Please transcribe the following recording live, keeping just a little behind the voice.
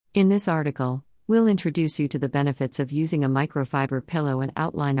In this article, we'll introduce you to the benefits of using a microfiber pillow and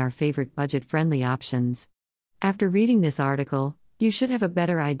outline our favorite budget-friendly options. After reading this article, you should have a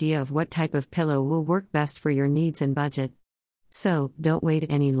better idea of what type of pillow will work best for your needs and budget. So, don't wait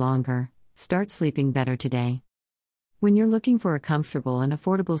any longer. Start sleeping better today. When you're looking for a comfortable and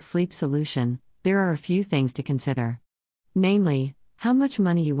affordable sleep solution, there are a few things to consider. Namely, how much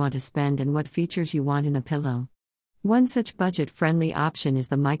money you want to spend and what features you want in a pillow. One such budget-friendly option is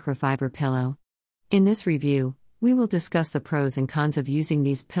the microfiber pillow. In this review, we will discuss the pros and cons of using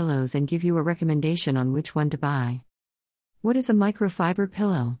these pillows and give you a recommendation on which one to buy. What is a microfiber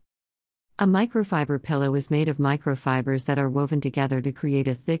pillow? A microfiber pillow is made of microfibers that are woven together to create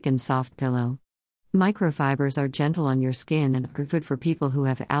a thick and soft pillow. Microfibers are gentle on your skin and are good for people who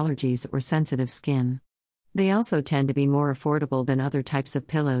have allergies or sensitive skin. They also tend to be more affordable than other types of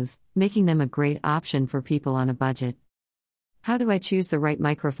pillows, making them a great option for people on a budget. How do I choose the right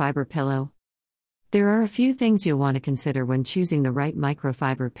microfiber pillow? There are a few things you'll want to consider when choosing the right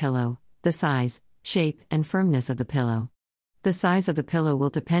microfiber pillow: the size, shape, and firmness of the pillow. The size of the pillow will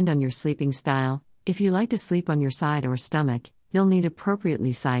depend on your sleeping style. If you like to sleep on your side or stomach, you'll need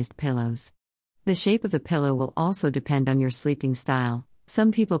appropriately sized pillows. The shape of the pillow will also depend on your sleeping style.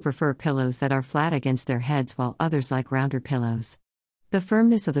 Some people prefer pillows that are flat against their heads while others like rounder pillows. The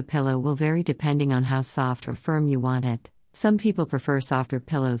firmness of the pillow will vary depending on how soft or firm you want it. Some people prefer softer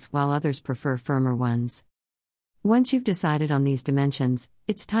pillows while others prefer firmer ones. Once you've decided on these dimensions,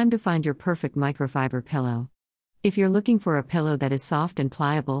 it's time to find your perfect microfiber pillow. If you're looking for a pillow that is soft and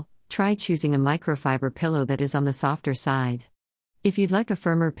pliable, try choosing a microfiber pillow that is on the softer side. If you'd like a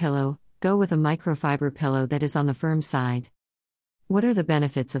firmer pillow, go with a microfiber pillow that is on the firm side. What are the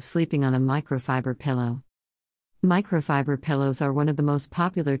benefits of sleeping on a microfiber pillow? Microfiber pillows are one of the most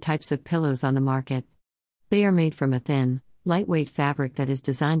popular types of pillows on the market. They are made from a thin, lightweight fabric that is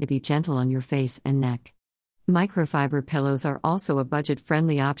designed to be gentle on your face and neck. Microfiber pillows are also a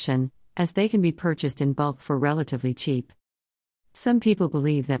budget-friendly option, as they can be purchased in bulk for relatively cheap. Some people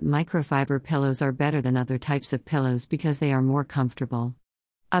believe that microfiber pillows are better than other types of pillows because they are more comfortable.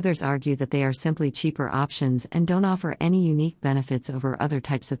 Others argue that they are simply cheaper options and don't offer any unique benefits over other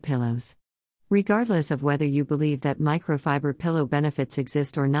types of pillows. Regardless of whether you believe that microfiber pillow benefits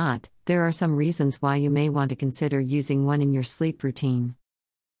exist or not, there are some reasons why you may want to consider using one in your sleep routine.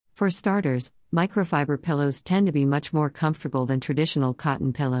 For starters, microfiber pillows tend to be much more comfortable than traditional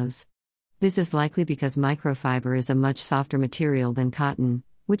cotton pillows. This is likely because microfiber is a much softer material than cotton,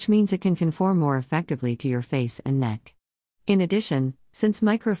 which means it can conform more effectively to your face and neck. In addition, since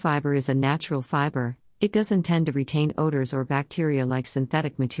microfiber is a natural fiber, it doesn't tend to retain odors or bacteria like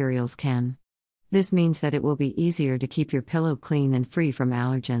synthetic materials can. This means that it will be easier to keep your pillow clean and free from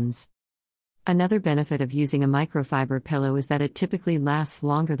allergens. Another benefit of using a microfiber pillow is that it typically lasts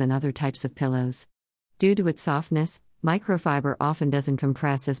longer than other types of pillows. Due to its softness, microfiber often doesn't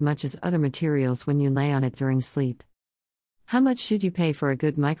compress as much as other materials when you lay on it during sleep. How much should you pay for a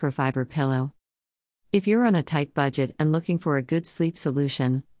good microfiber pillow? If you're on a tight budget and looking for a good sleep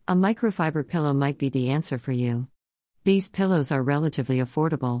solution, a microfiber pillow might be the answer for you. These pillows are relatively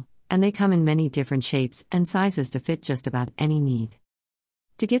affordable, and they come in many different shapes and sizes to fit just about any need.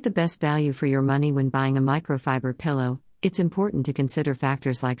 To get the best value for your money when buying a microfiber pillow, it's important to consider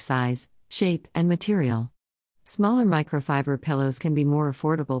factors like size, shape, and material. Smaller microfiber pillows can be more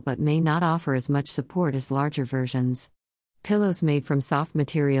affordable but may not offer as much support as larger versions. Pillows made from soft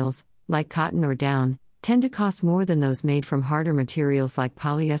materials, like cotton or down, tend to cost more than those made from harder materials like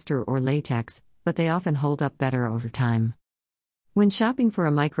polyester or latex, but they often hold up better over time. When shopping for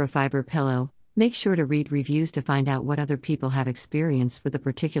a microfiber pillow, make sure to read reviews to find out what other people have experienced with the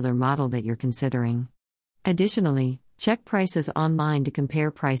particular model that you're considering. Additionally, check prices online to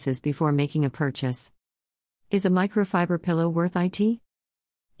compare prices before making a purchase. Is a microfiber pillow worth it?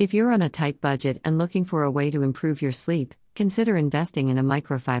 If you're on a tight budget and looking for a way to improve your sleep, consider investing in a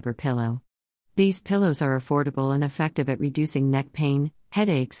microfiber pillow. These pillows are affordable and effective at reducing neck pain,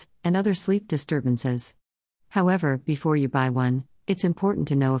 headaches, and other sleep disturbances. However, before you buy one, it's important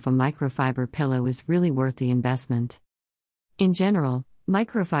to know if a microfiber pillow is really worth the investment. In general,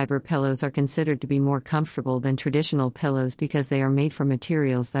 microfiber pillows are considered to be more comfortable than traditional pillows because they are made from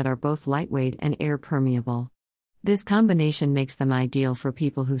materials that are both lightweight and air permeable. This combination makes them ideal for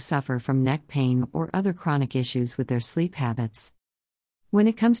people who suffer from neck pain or other chronic issues with their sleep habits. When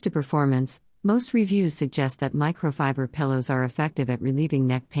it comes to performance, most reviews suggest that microfiber pillows are effective at relieving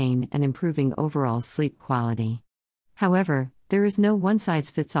neck pain and improving overall sleep quality. However, there is no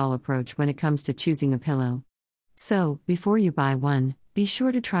one-size-fits-all approach when it comes to choosing a pillow. So, before you buy one, be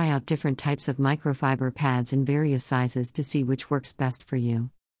sure to try out different types of microfiber pads in various sizes to see which works best for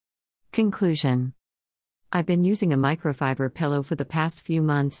you. Conclusion. I've been using a microfiber pillow for the past few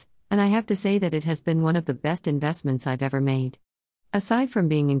months, and I have to say that it has been one of the best investments I've ever made. Aside from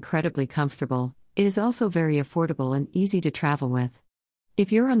being incredibly comfortable, it is also very affordable and easy to travel with.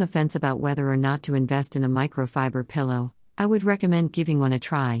 If you're on the fence about whether or not to invest in a microfiber pillow, I would recommend giving one a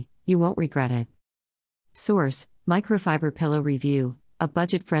try. You won't regret it. Source: Microfiber Pillow Review, a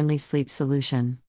budget-friendly sleep solution.